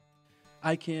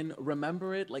I can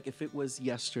remember it like if it was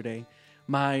yesterday.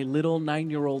 My little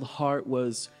 9-year-old heart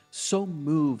was so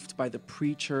moved by the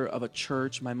preacher of a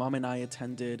church my mom and I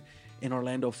attended in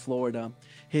Orlando, Florida.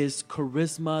 His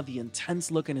charisma, the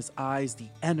intense look in his eyes, the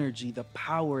energy, the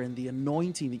power, and the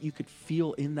anointing that you could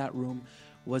feel in that room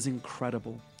was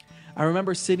incredible. I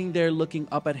remember sitting there looking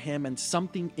up at him, and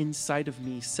something inside of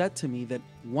me said to me that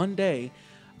one day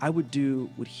I would do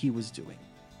what he was doing.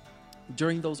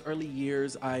 During those early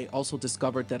years, I also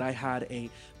discovered that I had a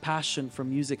passion for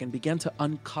music and began to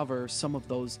uncover some of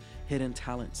those hidden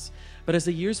talents. But as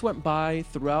the years went by,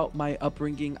 throughout my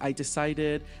upbringing, I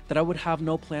decided that I would have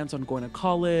no plans on going to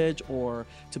college or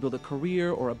to build a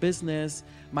career or a business.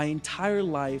 My entire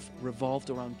life revolved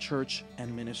around church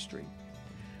and ministry.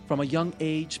 From a young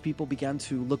age, people began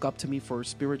to look up to me for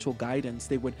spiritual guidance.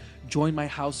 They would join my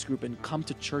house group and come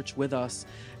to church with us.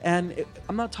 And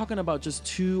I'm not talking about just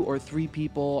 2 or 3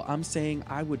 people. I'm saying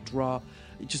I would draw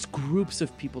just groups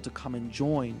of people to come and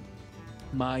join.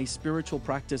 My spiritual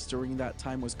practice during that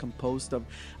time was composed of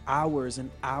hours and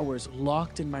hours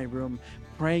locked in my room,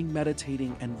 praying,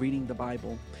 meditating, and reading the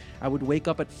Bible. I would wake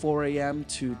up at 4 a.m.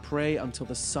 to pray until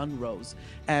the sun rose.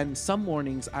 And some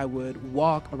mornings I would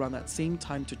walk around that same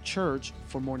time to church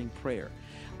for morning prayer.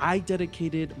 I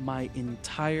dedicated my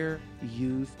entire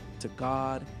youth to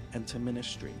God and to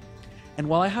ministry. And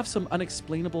while I have some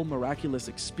unexplainable, miraculous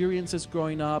experiences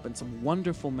growing up and some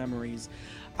wonderful memories,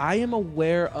 I am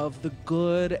aware of the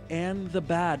good and the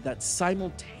bad that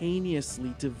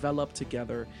simultaneously developed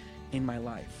together in my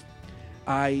life.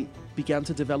 I began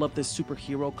to develop this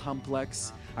superhero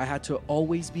complex. I had to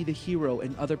always be the hero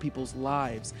in other people's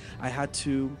lives. I had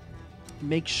to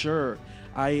make sure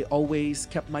I always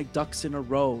kept my ducks in a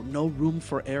row, no room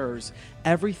for errors.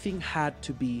 Everything had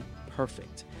to be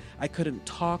perfect. I couldn't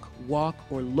talk, walk,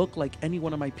 or look like any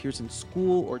one of my peers in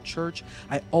school or church.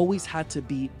 I always had to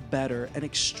be better and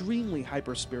extremely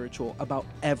hyper-spiritual about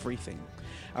everything.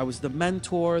 I was the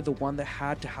mentor, the one that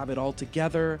had to have it all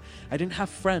together. I didn't have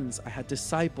friends, I had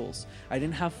disciples. I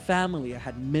didn't have family, I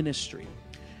had ministry.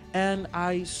 And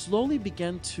I slowly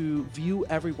began to view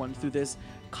everyone through this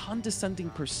condescending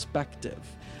perspective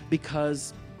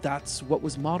because that's what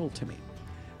was modeled to me.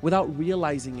 Without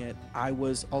realizing it, I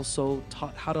was also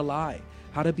taught how to lie,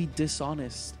 how to be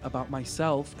dishonest about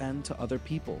myself and to other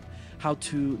people, how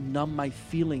to numb my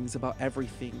feelings about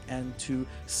everything and to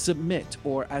submit,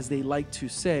 or as they like to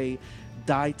say,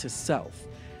 die to self.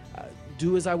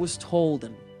 Do as I was told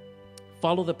and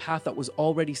follow the path that was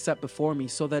already set before me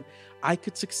so that I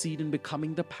could succeed in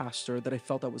becoming the pastor that I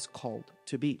felt I was called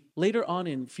to be. Later on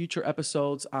in future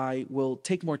episodes, I will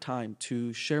take more time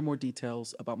to share more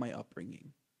details about my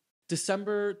upbringing.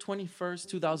 December 21st,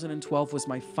 2012 was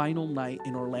my final night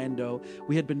in Orlando.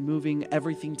 We had been moving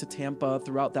everything to Tampa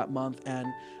throughout that month, and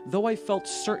though I felt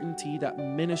certainty that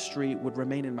ministry would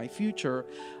remain in my future,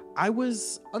 I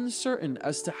was uncertain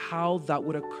as to how that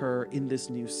would occur in this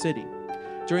new city.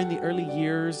 During the early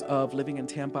years of living in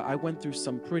Tampa, I went through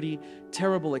some pretty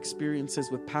terrible experiences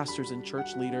with pastors and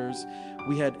church leaders.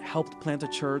 We had helped plant a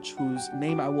church whose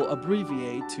name I will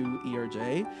abbreviate to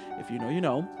ERJ. If you know, you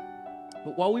know.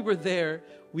 But while we were there,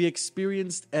 we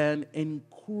experienced an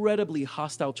incredibly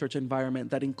hostile church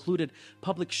environment that included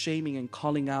public shaming and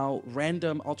calling out,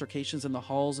 random altercations in the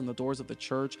halls and the doors of the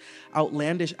church,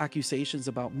 outlandish accusations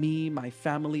about me, my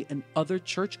family, and other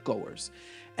churchgoers.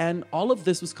 And all of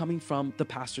this was coming from the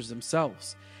pastors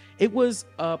themselves. It was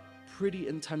a pretty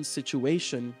intense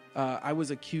situation. I was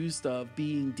accused of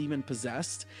being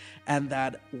demon-possessed, and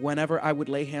that whenever I would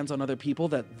lay hands on other people,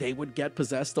 that they would get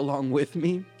possessed along with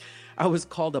me. I was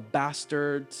called a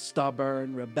bastard,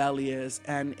 stubborn, rebellious,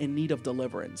 and in need of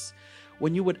deliverance.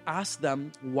 When you would ask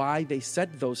them why they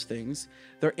said those things,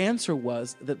 their answer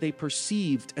was that they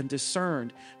perceived and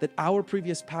discerned that our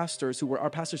previous pastors, who were our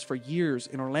pastors for years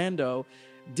in Orlando,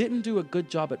 didn't do a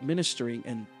good job at ministering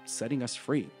and setting us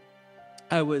free.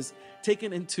 I was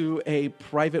taken into a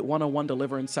private one-on-one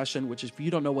deliverance session, which if you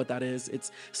don't know what that is,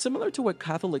 it's similar to what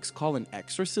Catholics call an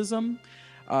exorcism.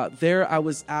 There I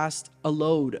was asked a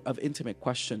load of intimate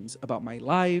questions about my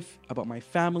life, about my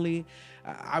family.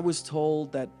 I was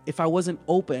told that if I wasn't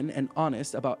open and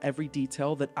honest about every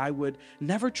detail, that I would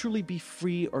never truly be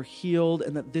free or healed,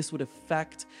 and that this would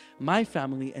affect my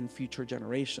family and future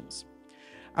generations.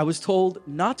 I was told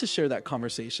not to share that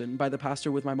conversation by the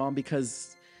pastor with my mom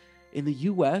because in the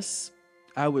U.S.,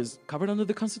 I was covered under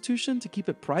the Constitution to keep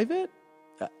it private.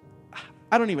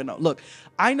 I don't even know. Look,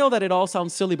 I know that it all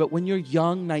sounds silly, but when you're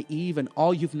young, naive, and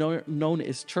all you've known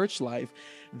is church life,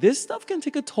 this stuff can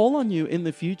take a toll on you in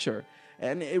the future.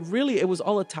 And it was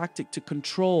all a tactic to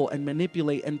control and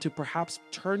manipulate and to perhaps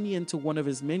turn me into one of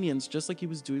his minions, just like he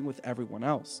was doing with everyone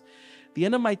else. The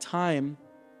end of my time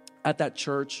at that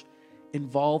church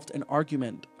involved an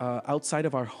argument outside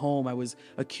of our home. I was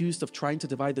accused of trying to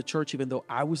divide the church, even though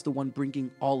I was the one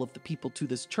bringing all of the people to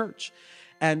this church.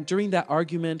 And during that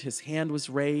argument, his hand was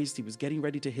raised. He was getting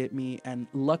ready to hit me. And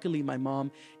luckily, my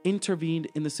mom intervened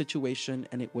in the situation.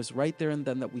 And it was right there and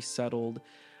then that we settled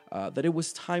that it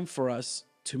was time for us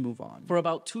to move on. For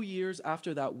about 2 years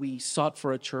after that, we sought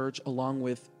for a church along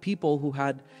with people who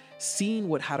had seen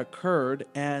what had occurred.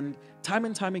 And time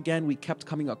again, we kept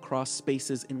coming across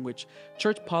spaces in which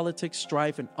church politics,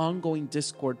 strife, and ongoing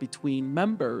discord between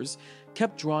members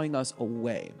kept drawing us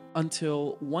away.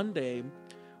 Until one day,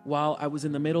 while I was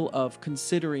in the middle of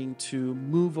considering to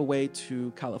move away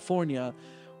to California,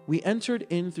 we entered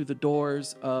in through the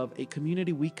doors of a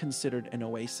community we considered an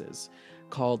oasis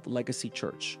called Legacy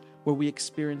Church, where we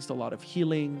experienced a lot of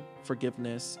healing,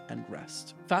 forgiveness, and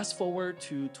rest. Fast forward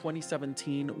to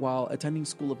 2017, while attending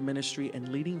School of Ministry and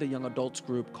leading the young adults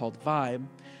group called Vibe,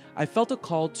 I felt a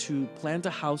call to plant a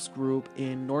house group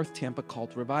in North Tampa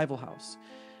called Revival House.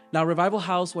 Now, Revival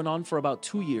House went on for about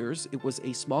 2 years. It was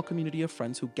a small community of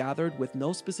friends who gathered with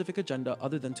no specific agenda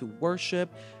other than to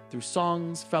worship through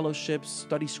songs, fellowships,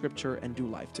 study scripture, and do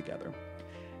life together.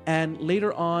 And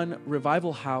later on,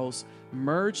 Revival House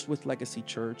merged with Legacy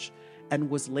Church and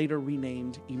was later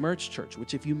renamed Emerge Church,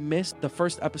 which if you missed the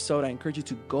first episode, I encourage you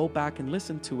to go back and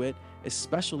listen to it,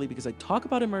 especially because I talk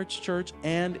about Emerge Church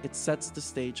and it sets the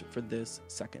stage for this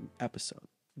second episode.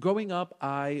 Growing up,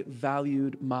 I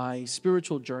valued my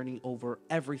spiritual journey over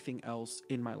everything else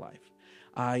in my life.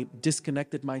 I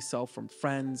disconnected myself from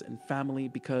friends and family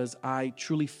because I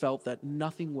truly felt that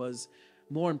nothing was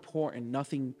more important,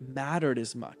 nothing mattered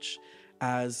as much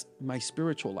as my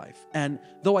spiritual life. And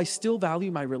though I still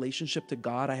value my relationship to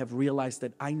God, I have realized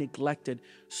that I neglected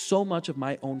so much of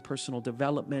my own personal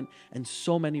development and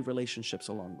so many relationships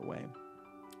along the way.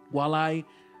 While I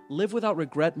live without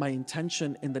regret, my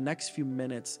intention in the next few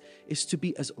minutes is to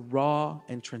be as raw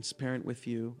and transparent with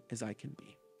you as I can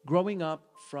be. Growing up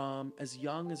from as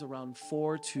young as around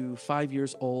 4 to 5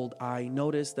 years old, I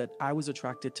noticed that I was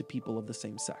attracted to people of the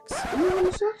same sex. Are you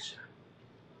homosexual?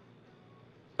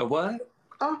 A what?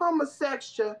 A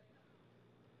homosexual.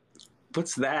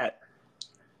 What's that?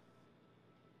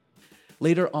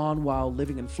 Later on, while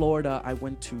living in Florida, I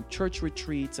went to church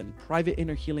retreats and private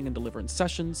inner healing and deliverance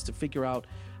sessions to figure out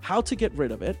how to get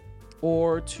rid of it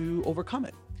or to overcome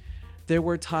it. There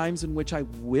were times in which I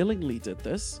willingly did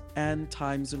this and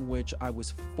times in which I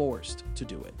was forced to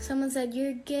do it. Someone said,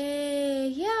 "You're gay."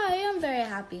 Yeah, I am very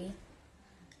happy.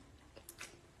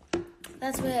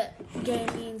 That's what gay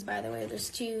means, by the way. There's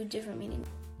 2 different meanings.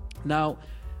 Now,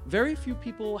 very few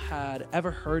people had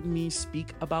ever heard me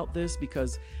speak about this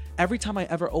because every time I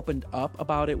ever opened up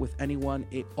about it with anyone,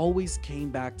 it always came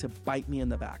back to bite me in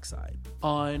the backside.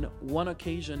 On one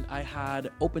occasion, I had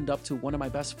opened up to one of my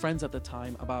best friends at the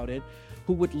time about it,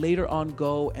 who would later on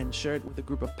go and share it with a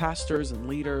group of pastors and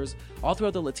leaders all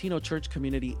throughout the Latino church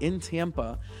community in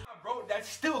Tampa. Bro, that's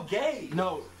still gay.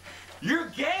 No, you're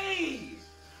gay.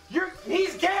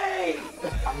 He's gay.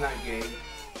 I'm not gay.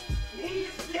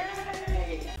 He's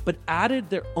gay. But added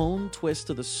their own twist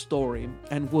to the story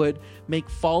and would make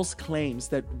false claims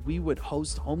that we would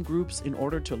host home groups in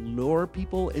order to lure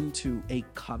people into a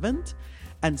covenant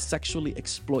and sexually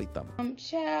exploit them.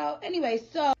 Child. Anyway,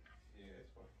 so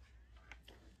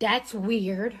that's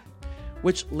weird.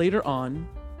 Which later on,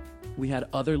 we had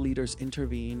other leaders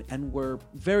intervene and were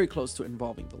very close to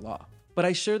involving the law. But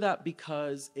I share that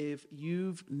because if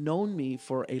you've known me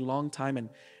for a long time and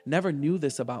never knew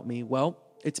this about me, well,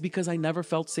 it's because I never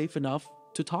felt safe enough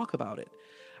to talk about it.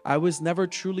 I was never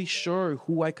truly sure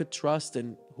who I could trust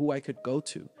and who I could go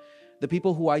to. The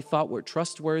people who I thought were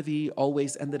trustworthy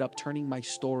always ended up turning my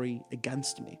story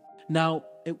against me. Now,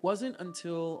 it wasn't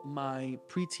until my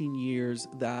preteen years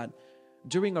that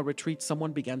during a retreat,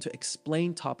 someone began to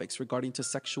explain topics regarding to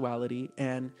sexuality,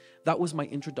 and that was my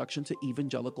introduction to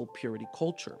evangelical purity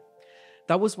culture.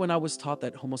 That was when I was taught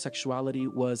that homosexuality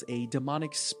was a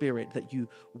demonic spirit that you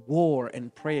war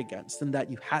and pray against and that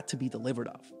you had to be delivered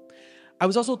of. I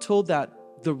was also told that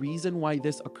the reason why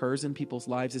this occurs in people's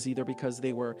lives is either because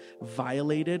they were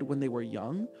violated when they were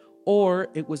young, or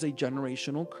it was a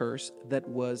generational curse that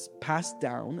was passed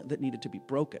down that needed to be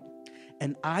broken.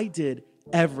 And I did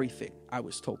everything I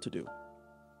was told to do.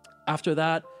 After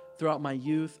that, throughout my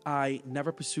youth, I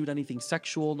never pursued anything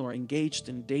sexual nor engaged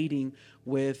in dating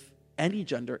with any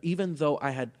gender, even though I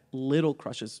had little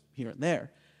crushes here and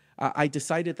there. I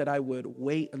decided that I would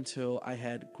wait until I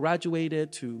had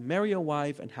graduated to marry a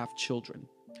wife and have children.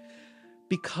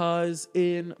 Because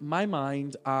in my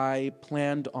mind, I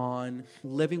planned on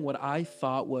living what I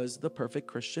thought was the perfect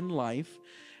Christian life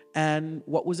and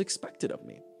what was expected of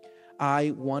me.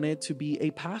 I wanted to be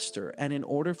a pastor, and in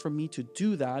order for me to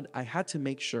do that, I had to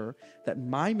make sure that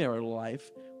my marital life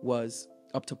was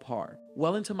up to par.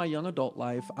 Well into my young adult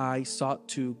life, I sought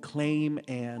to claim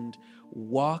and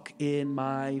walk in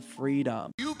my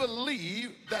freedom. You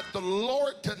believe that the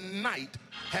Lord tonight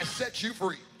has set you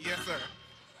free? Yes, sir.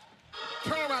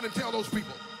 Turn around and tell those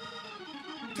people.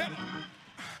 Tell them.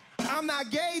 I'm not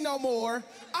gay no more.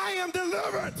 I am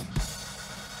delivered.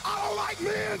 I don't like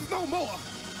men no more.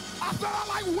 I said I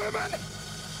like women.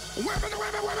 Women.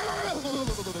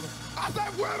 I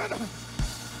said women.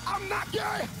 I'm not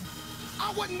gay.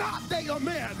 I would not date a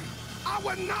man. I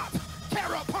would not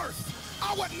carry a purse.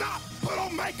 I would not put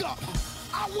on makeup.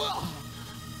 I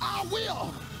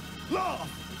will love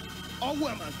a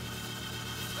woman.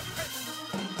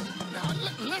 Now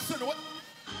listen to what.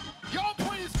 Y'all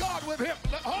praise God with him.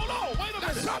 Hold on, wait a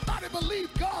minute. Somebody believe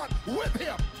God with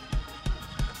him.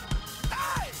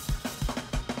 Hey!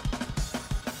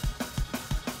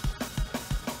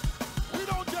 We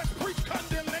don't just preach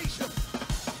condemnation.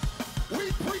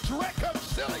 We preach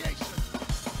reconciliation.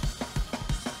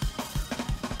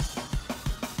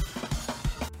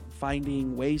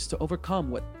 Finding ways to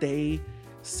overcome what they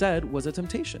said was a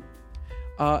temptation.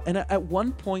 And at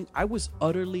one point, I was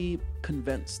utterly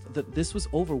convinced that this was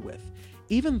over with,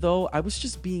 even though I was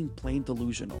just being plain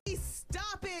delusional.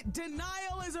 Stop it!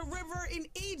 Denial is a river in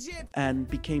Egypt! And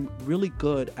became really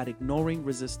good at ignoring,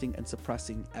 resisting, and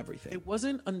suppressing everything. It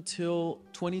wasn't until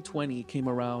 2020 came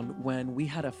around when we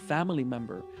had a family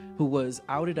member who was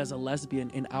outed as a lesbian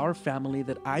in our family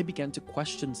that I began to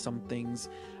question some things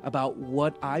about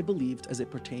what I believed as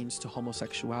it pertains to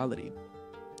homosexuality.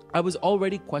 I was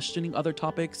already questioning other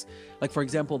topics, like for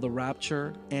example, the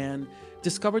rapture, and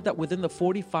discovered that within the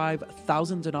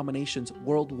 45,000 denominations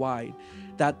worldwide,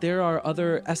 that there are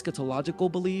other eschatological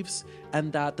beliefs,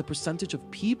 and that the percentage of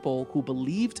people who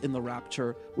believed in the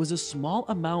rapture was a small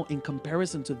amount in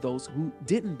comparison to those who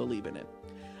didn't believe in it.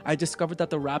 I discovered that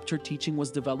the rapture teaching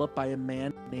was developed by a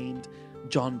man named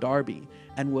John Darby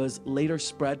and was later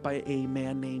spread by a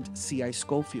man named C.I.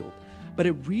 Scofield. But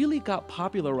it really got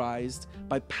popularized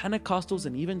by Pentecostals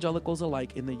and evangelicals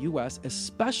alike in the US,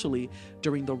 especially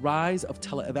during the rise of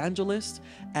televangelists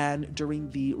and during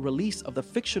the release of the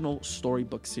fictional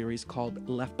storybook series called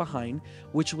Left Behind,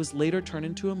 which was later turned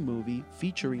into a movie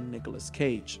featuring Nicolas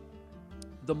Cage.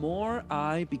 The more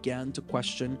I began to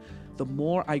question, the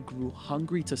more I grew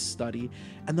hungry to study,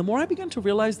 and the more I began to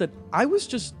realize that I was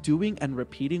just doing and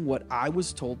repeating what I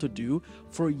was told to do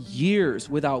for years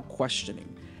without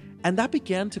questioning. And that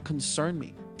began to concern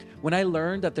me. When I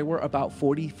learned that there were about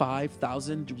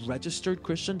 45,000 registered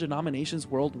Christian denominations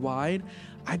worldwide,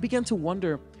 I began to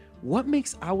wonder, what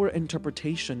makes our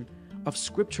interpretation of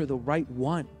Scripture the right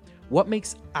one? What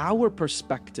makes our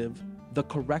perspective the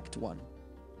correct one?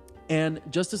 And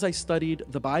just as I studied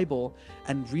the Bible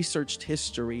and researched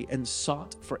history and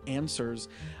sought for answers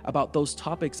about those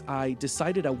topics, I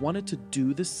decided I wanted to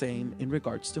do the same in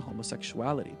regards to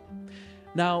homosexuality.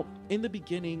 Now, in the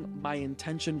beginning, my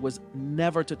intention was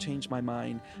never to change my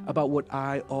mind about what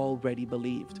I already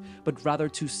believed, but rather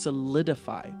to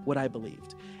solidify what I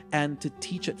believed and to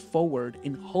teach it forward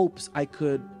in hopes I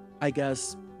could,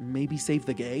 maybe save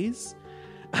the gays.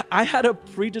 I had a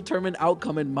predetermined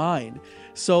outcome in mind,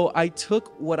 so I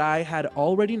took what I had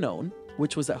already known,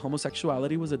 which was that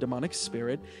homosexuality was a demonic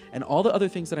spirit, and all the other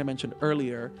things that I mentioned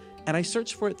earlier, and I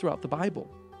searched for it throughout the Bible.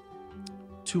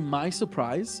 To my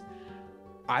surprise,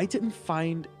 I didn't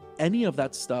find any of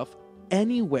that stuff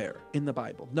anywhere in the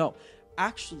Bible. No,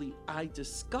 actually, I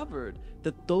discovered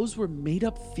that those were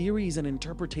made-up theories and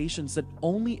interpretations that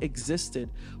only existed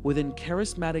within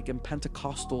charismatic and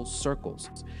Pentecostal circles,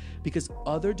 because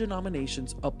other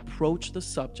denominations approach the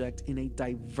subject in a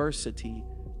diversity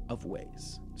of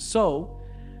ways. So,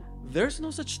 there's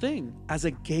no such thing as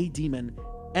a gay demon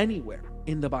anywhere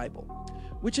in the Bible,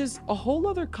 which is a whole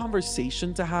other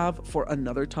conversation to have for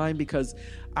another time, because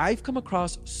I've come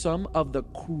across some of the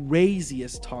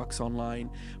craziest talks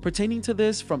online pertaining to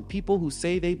this from people who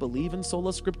say they believe in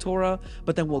sola scriptura,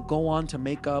 but then will go on to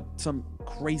make up some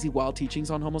crazy wild teachings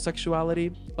on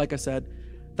homosexuality. Like I said,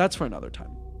 that's for another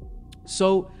time.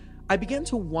 So I began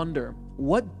to wonder,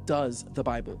 what does the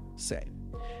Bible say?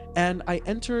 And I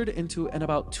entered into an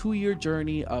about 2-year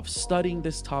journey of studying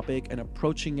this topic and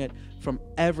approaching it from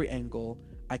every angle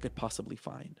I could possibly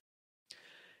find.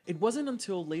 It wasn't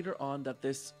until later on that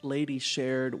this lady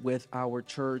shared with our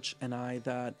church and I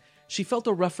that she felt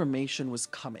a reformation was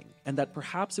coming and that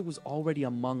perhaps it was already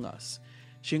among us.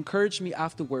 She encouraged me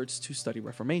afterwards to study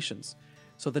reformations.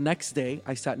 So the next day,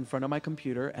 I sat in front of my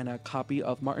computer and a copy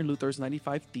of Martin Luther's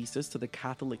 95 Thesis to the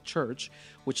Catholic Church,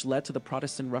 which led to the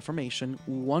Protestant Reformation,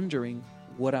 wondering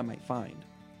what I might find.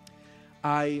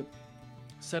 I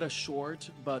said a short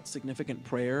but significant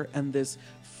prayer, and this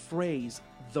phrase,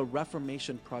 the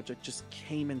Reformation Project, just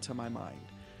came into my mind.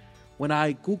 When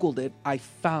I Googled it, I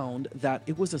found that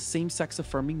it was a same-sex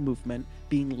affirming movement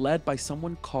being led by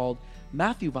someone called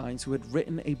Matthew Vines, who had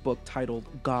written a book titled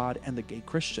God and the Gay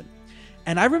Christian.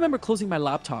 And I remember closing my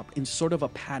laptop in sort of a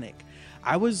panic.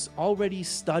 I was already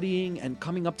studying and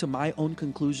coming up to my own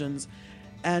conclusions.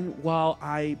 And while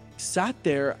I sat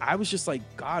there, I was just like,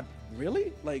 God,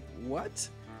 really? Like, what?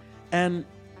 And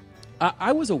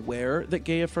I was aware that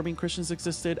gay affirming Christians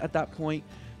existed at that point,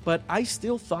 but I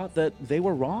still thought that they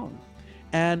were wrong.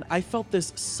 And I felt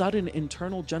this sudden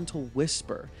internal gentle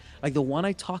whisper, like the one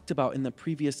I talked about in the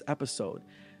previous episode,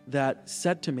 that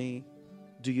said to me,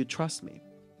 do you trust me?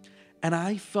 And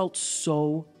I felt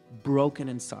so broken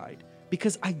inside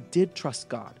because I did trust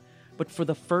God, but for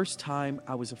the first time,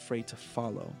 I was afraid to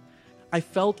follow. I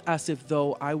felt as if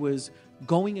though I was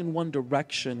going in one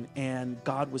direction and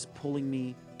God was pulling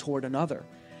me toward another.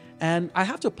 And I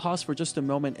have to pause for just a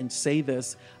moment and say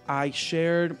this. I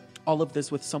shared all of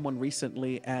this with someone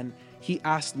recently, and he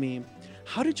asked me,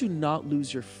 how did you not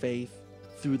lose your faith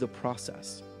through the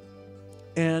process?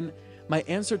 And my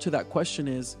answer to that question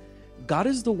is, God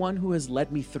is the one who has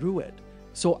led me through it.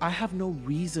 So I have no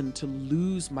reason to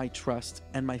lose my trust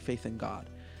and my faith in God.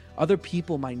 Other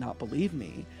people might not believe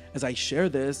me as I share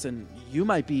this, and you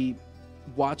might be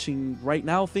watching right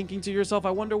now thinking to yourself,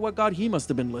 I wonder what God he must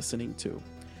have been listening to.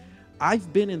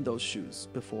 I've been in those shoes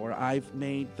before. I've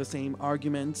made the same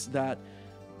arguments that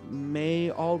may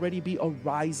already be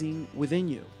arising within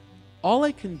you. All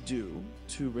I can do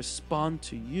to respond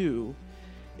to you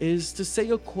is to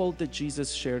say a quote that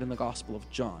Jesus shared in the Gospel of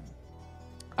John.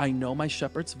 I know my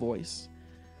shepherd's voice,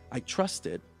 I trust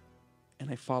it, and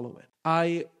I follow it.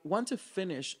 I want to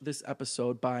finish this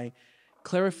episode by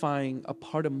clarifying a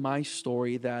part of my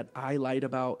story that I lied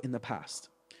about in the past.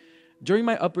 During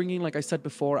my upbringing, like I said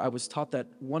before, I was taught that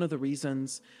one of the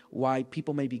reasons why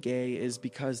people may be gay is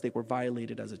because they were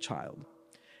violated as a child.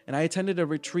 And I attended a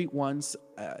retreat once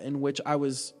in which I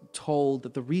was told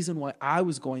that the reason why I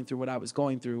was going through what I was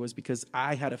going through was because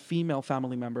I had a female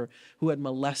family member who had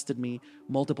molested me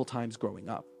multiple times growing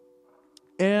up.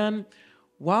 And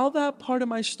while that part of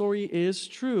my story is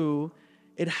true,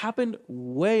 it happened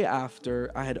way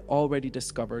after I had already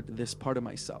discovered this part of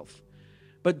myself.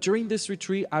 But during this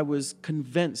retreat, I was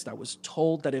convinced, I was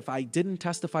told that if I didn't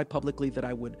testify publicly that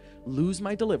I would lose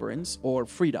my deliverance or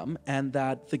freedom and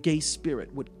that the gay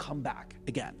spirit would come back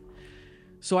again.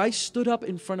 So I stood up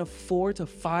in front of 400 to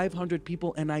 500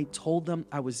 people and I told them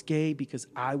I was gay because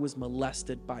I was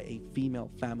molested by a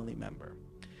female family member.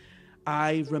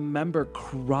 I remember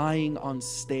crying on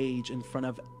stage in front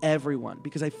of everyone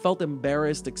because I felt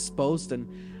embarrassed, exposed, and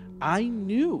I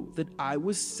knew that I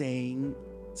was saying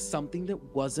something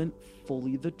that wasn't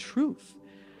fully the truth.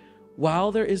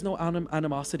 While there is no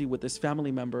animosity with this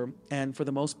family member, and for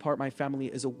the most part my family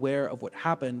is aware of what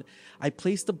happened, I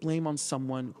placed the blame on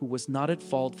someone who was not at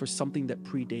fault for something that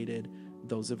predated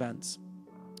those events.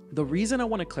 The reason I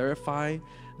want to clarify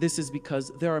this is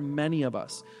because there are many of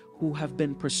us who have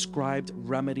been prescribed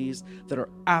remedies that are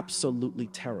absolutely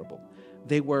terrible.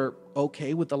 They were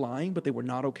okay with the lying, but they were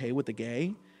not okay with the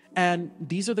gay. And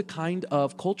these are the kind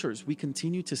of cultures we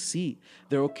continue to see.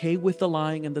 They're okay with the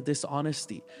lying and the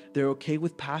dishonesty. They're okay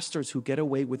with pastors who get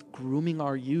away with grooming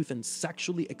our youth and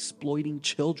sexually exploiting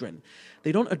children.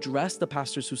 They don't address the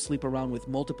pastors who sleep around with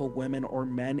multiple women or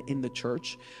men in the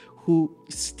church, who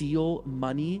steal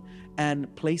money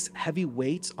and place heavy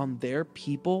weights on their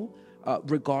people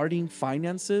regarding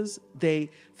finances.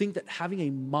 They think that having a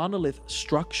monolith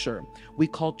structure we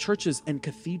call churches and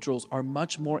cathedrals are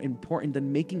much more important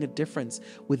than making a difference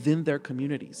within their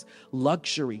communities.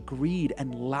 Luxury, greed,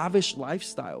 and lavish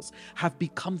lifestyles have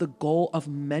become the goal of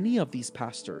many of these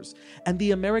pastors, and the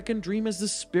American dream is the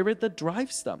spirit that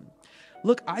drives them.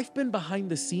 Look, I've been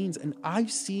behind the scenes and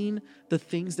I've seen the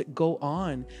things that go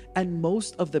on, and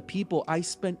most of the people I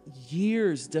spent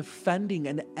years defending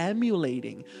and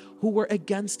emulating who were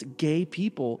against gay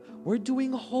people were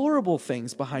doing horrible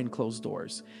things behind closed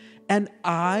doors. And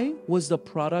I was the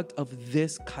product of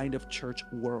this kind of church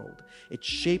world. It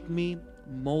shaped me,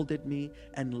 molded me,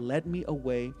 and led me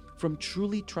away from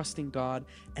truly trusting God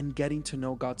and getting to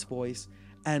know God's voice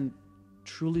and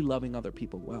truly loving other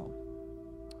people well.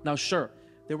 Now, sure,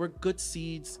 there were good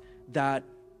seeds that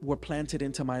were planted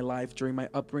into my life during my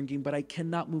upbringing, but I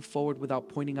cannot move forward without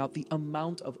pointing out the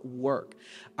amount of work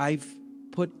I've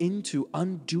put into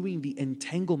undoing the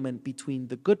entanglement between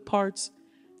the good parts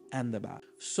and the bad.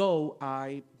 So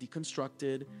I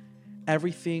deconstructed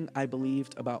everything I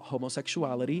believed about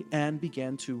homosexuality and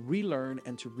began to relearn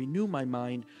and to renew my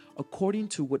mind according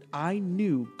to what I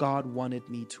knew God wanted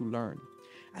me to learn.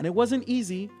 And it wasn't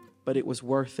easy, but it was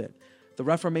worth it. The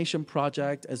Reformation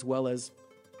Project, as well as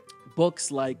books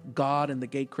like God and the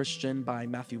Gay Christian by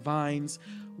Matthew Vines,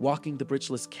 Walking the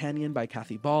Bridgeless Canyon by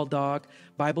Kathy Baldock,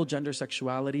 Bible Gender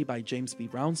Sexuality by James B.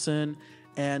 Brownson,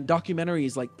 and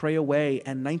documentaries like Pray Away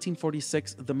and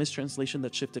 1946, The Mistranslation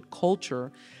That Shifted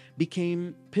Culture,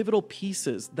 became pivotal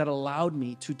pieces that allowed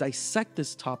me to dissect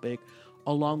this topic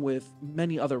along with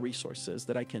many other resources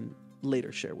that I can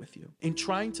later share with you. In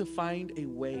trying to find a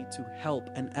way to help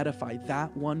and edify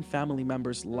that one family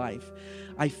member's life,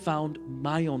 I found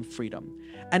my own freedom.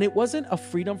 And it wasn't a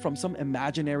freedom from some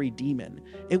imaginary demon.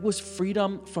 It was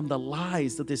freedom from the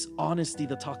lies, the dishonesty,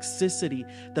 the toxicity,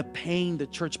 the pain, the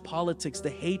church politics, the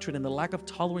hatred, and the lack of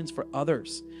tolerance for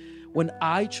others. When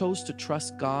I chose to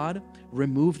trust God,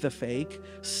 remove the fake,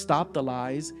 stop the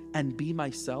lies, and be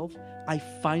myself, I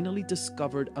finally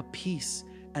discovered a peace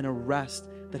and a rest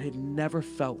that I had never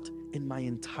felt in my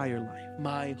entire life.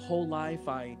 My whole life,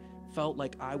 I felt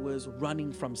like I was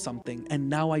running from something, and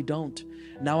now I don't.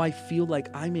 Now I feel like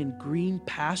I'm in green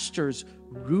pastures,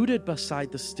 rooted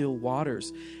beside the still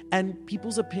waters, and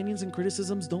people's opinions and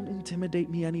criticisms don't intimidate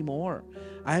me anymore.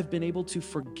 I have been able to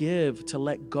forgive, to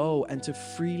let go, and to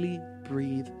freely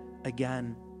breathe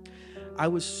again. I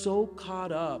was so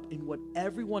caught up in what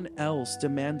everyone else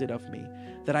demanded of me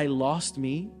that I lost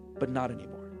me, but not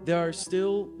anymore. There are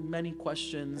still many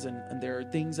questions, and there are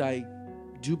things I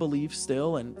do believe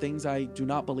still and things I do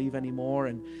not believe anymore,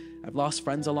 and I've lost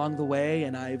friends along the way,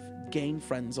 and I've gained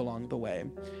friends along the way.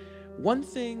 One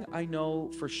thing I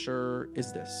know for sure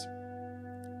is this: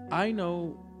 I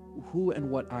know who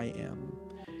and what I am,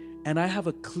 and I have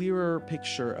a clearer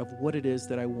picture of what it is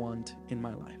that I want in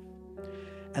my life.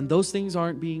 And those things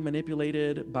aren't being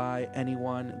manipulated by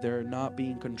anyone. They're not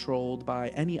being controlled by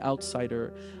any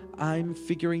outsider. I'm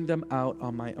figuring them out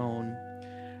on my own.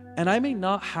 And I may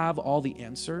not have all the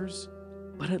answers,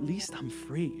 but at least I'm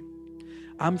free.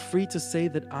 I'm free to say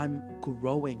that I'm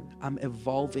growing, I'm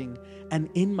evolving, and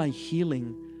in my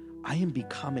healing, I am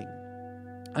becoming.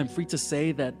 I'm free to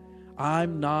say that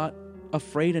I'm not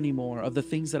afraid anymore of the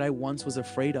things that I once was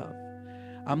afraid of.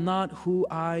 I'm not who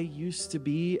I used to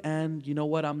be, and you know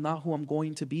what? I'm not who I'm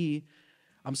going to be.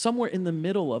 I'm somewhere in the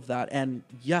middle of that, and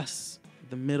yes,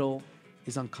 the middle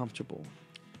is uncomfortable.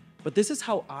 But this is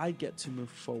how I get to move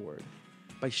forward,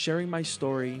 by sharing my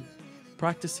story,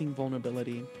 practicing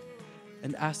vulnerability,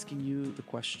 and asking you the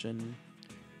question,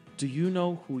 do you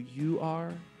know who you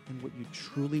are and what you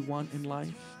truly want in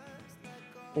life?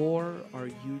 Or are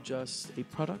you just a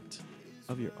product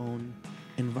of your own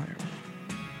environment?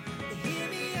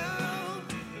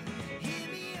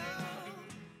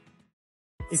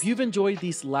 If you've enjoyed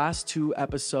these last 2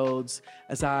 episodes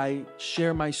as I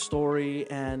share my story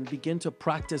and begin to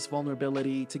practice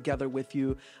vulnerability together with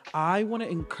you, I want to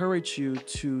encourage you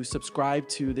to subscribe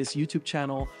to this YouTube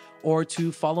channel or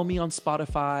to follow me on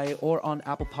Spotify or on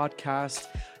Apple Podcasts.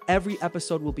 Every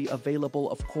episode will be available,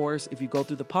 of course. If you go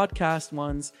through the podcast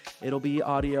ones, it'll be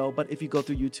audio, but if you go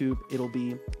through YouTube, it'll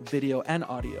be video and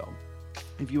audio.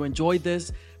 If you enjoyed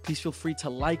this, please feel free to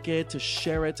like it, to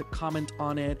share it, to comment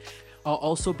on it. I'll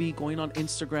also be going on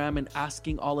Instagram and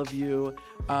asking all of you,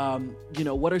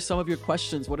 what are some of your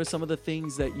questions? What are some of the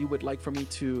things that you would like for me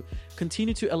to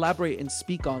continue to elaborate and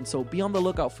speak on? So be on the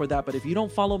lookout for that. But if you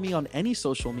don't follow me on any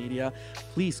social media,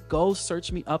 please go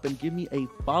search me up and give me a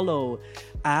follow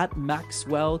at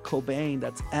Maxwell Cobain.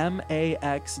 That's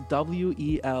MaxwellCobain.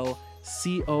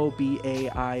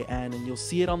 And you'll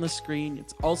see it on the screen.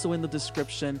 It's also in the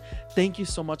description. Thank you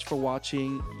so much for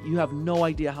watching. You have no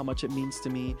idea how much it means to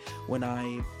me when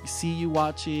I see you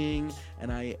watching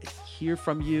and I hear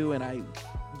from you and I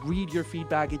read your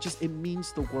feedback. It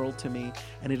means the world to me,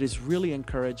 and it is really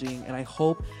encouraging. And I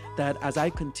hope that as I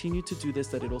continue to do this,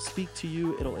 that it'll speak to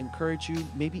you, it'll encourage you,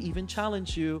 maybe even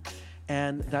challenge you,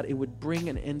 and that it would bring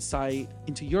an insight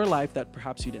into your life that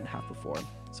perhaps you didn't have before.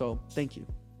 So thank you.